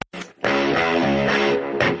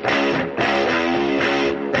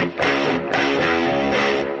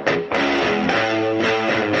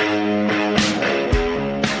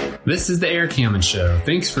This is the Erik Hammond Show.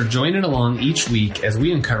 Thanks for joining along each week as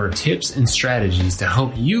we uncover tips and strategies to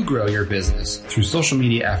help you grow your business through social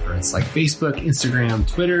media efforts like Facebook, Instagram,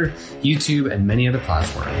 Twitter, YouTube, and many other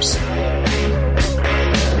platforms.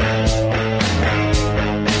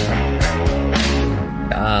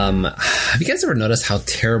 Have you guys ever noticed how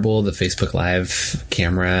terrible the Facebook Live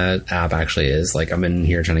camera app actually is? Like, I'm in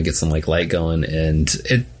here trying to get some light going, and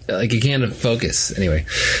you can't focus. Anyway,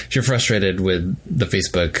 if you're frustrated with the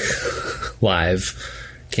Facebook Live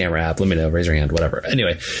camera app, let me know. Raise your hand, whatever.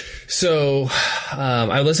 Anyway, so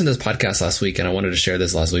I listened to this podcast last week, and I wanted to share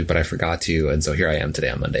this last week, but I forgot to, and so here I am today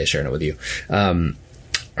on Monday sharing it with you.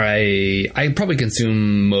 I probably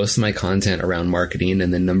consume most of my content around marketing,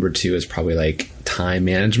 and then number two is probably like time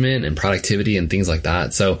management and productivity and things like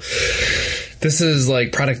that. So this is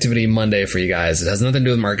like Productivity Monday for you guys. It has nothing to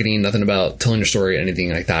do with marketing, nothing about telling your story or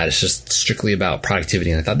anything like that. It's just strictly about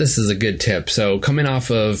productivity. And I thought this is a good tip. So coming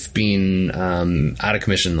off of being out of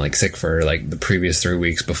commission, like sick for like the previous 3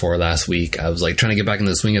 weeks before last week, I was like trying to get back in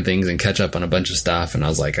the swing of things and catch up on a bunch of stuff. And I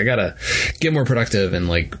was like, I gotta get more productive and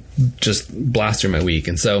like just blast through my week.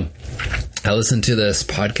 And so I listened to this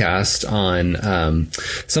podcast on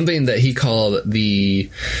something that he called the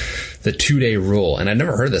 2-day rule. And I'd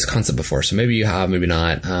never heard of this concept before. So maybe you have, maybe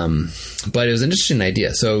not. But it was an interesting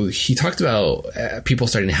idea. So he talked about people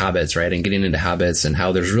starting habits, right? And getting into habits, and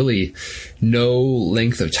how there's really no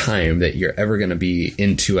length of time that you're ever going to be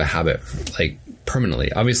into a habit, like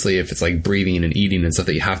permanently. Obviously, if it's like breathing and eating and stuff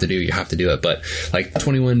that you have to do it. But like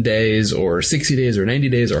 21 days or 60 days or 90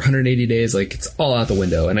 days or 180 days, like it's all out the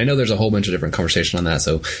window. And I know there's a whole bunch of different conversation on that.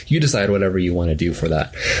 So you decide whatever you want to do for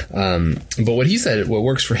that. But what he said, what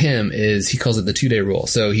works for him is he calls it the 2-day rule.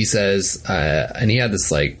 So he says, and he had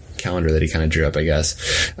this like calendar that he kind of drew up, I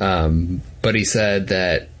guess. But he said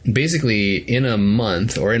that basically in a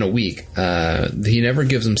month or in a week, he never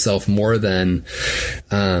gives himself more than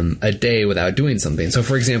a day without doing something. So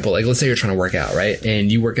for example, like let's say you're trying to work out, right?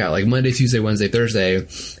 And you work out like Monday, Tuesday, Wednesday, Thursday,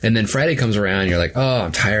 and then Friday comes around, you're like, oh,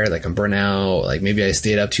 I'm tired, like I'm burnt out, like maybe I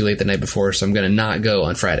stayed up too late the night before, so I'm going to not go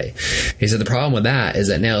on Friday. He said the problem with that is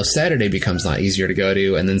that now Saturday becomes a lot easier to go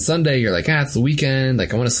to, and then Sunday you're like, it's the weekend,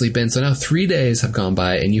 like I want to sleep in. So now 3 days have gone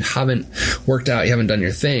by and you haven't worked out, you haven't done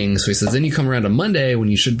your thing. So he says then you come around on Monday when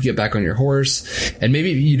you should get back on your horse, and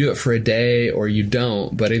maybe you do it for a day or you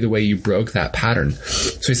don't, but either way you broke that pattern.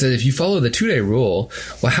 So he said if you follow the 2-day rule,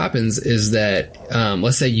 what happens is that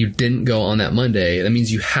let's say you didn't go on that Monday, that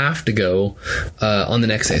means you have to go on the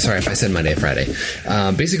next day. Sorry if I said Monday, Friday.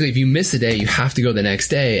 Basically, if you miss a day, you have to go the next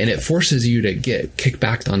day, and it forces you to get kicked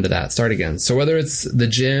back onto that start again. So whether it's the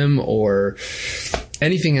gym or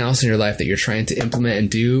anything else in your life that you're trying to implement and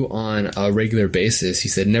do on a regular basis, he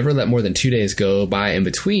said never let more than 2 days go by in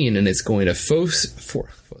between, and it's going to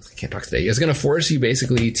can't talk today. It's going to force you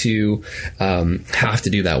basically to have to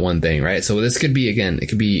do that one thing, right? So this could be, again, it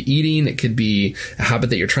could be eating, it could be a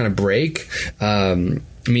habit that you're trying to break,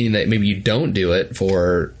 meaning that maybe you don't do it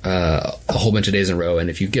for a whole bunch of days in a row. And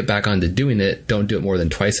if you get back onto doing it, don't do it more than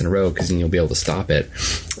twice in a row, because then you'll be able to stop it.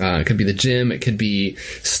 It could be the gym. It could be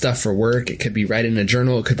stuff for work. It could be writing a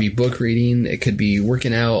journal. It could be book reading. It could be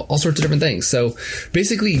working out, all sorts of different things. So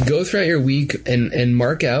basically go throughout your week and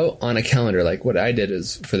mark out on a calendar. Like what I did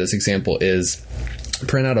is, for this example, is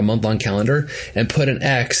print out a month-long calendar and put an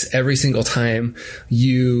X every single time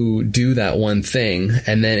you do that one thing.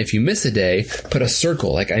 And then if you miss a day, put a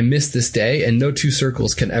circle, like I missed this day, and no two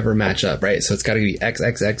circles can ever match up, right? So it's got to be X,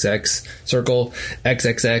 X, X, X, circle, X,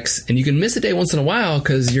 X, X. And you can miss a day once in a while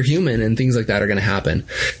because you're human and things like that are going to happen.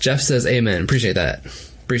 Jeff says, amen. Appreciate that.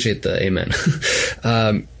 Appreciate the amen.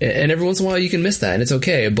 And every once in a while you can miss that, and it's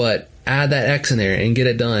okay, but add that X in there and get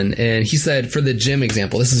it done. And he said, for the gym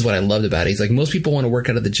example, this is what I loved about it. He's like, most people want to work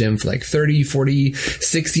out at the gym for like 30, 40,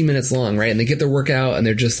 60 minutes long, right? And they get their workout and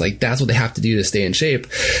they're just like, that's what they have to do to stay in shape.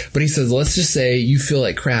 But he says, let's just say you feel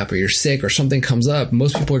like crap or you're sick or something comes up.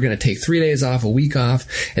 Most people are going to take 3 days off, a week off,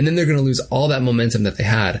 and then they're going to lose all that momentum that they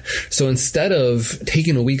had. So instead of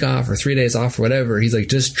taking a week off or 3 days off or whatever, he's like,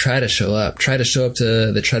 just try to show up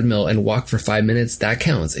to the treadmill and walk for 5 minutes. That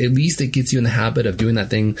counts. At least it gets you in the habit of doing that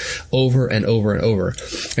thing over and over and over.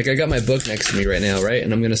 Like I got my book next to me right now, right?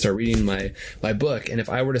 And I'm going to start reading my book. And if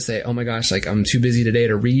I were to say, oh my gosh, like I'm too busy today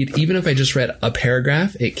to read, even if I just read a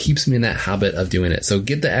paragraph, it keeps me in that habit of doing it. So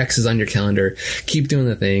get the X's on your calendar, keep doing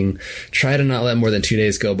the thing, try to not let more than 2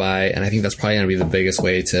 days go by. And I think that's probably going to be the biggest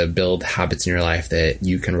way to build habits in your life that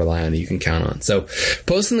you can rely on, that you can count on. So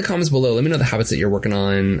post in the comments below. Let me know the habits that you're working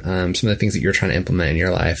on, some of the things that you're trying to implement in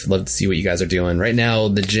your life. Love to see what you guys are doing right now.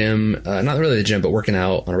 The gym, not really the gym, but working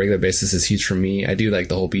out on a regular basis is huge for me. I do like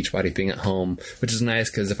the whole Beachbody thing at home, which is nice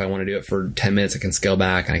because if I want to do it for 10 minutes, I can scale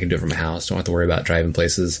back and I can do it from my house. Don't have to worry about driving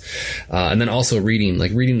places. And then also reading.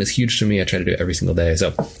 Like reading is huge to me. I try to do it every single day.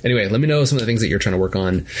 So anyway, let me know some of the things that you're trying to work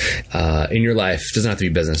on in your life. It doesn't have to be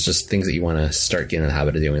business, just things that you want to start getting in the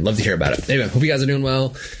habit of doing. Love to hear about it. Anyway, hope you guys are doing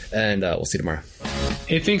well, and we'll see you tomorrow.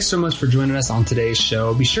 Hey, thanks so much for joining us on today's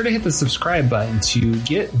show. Be sure to hit the subscribe button to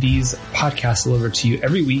get these podcasts delivered to you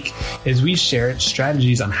every week as we share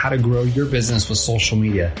strategies on how to grow your business with social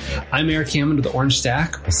media. I'm Erik Hammond with the Orange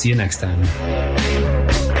Stack. We'll see you next time.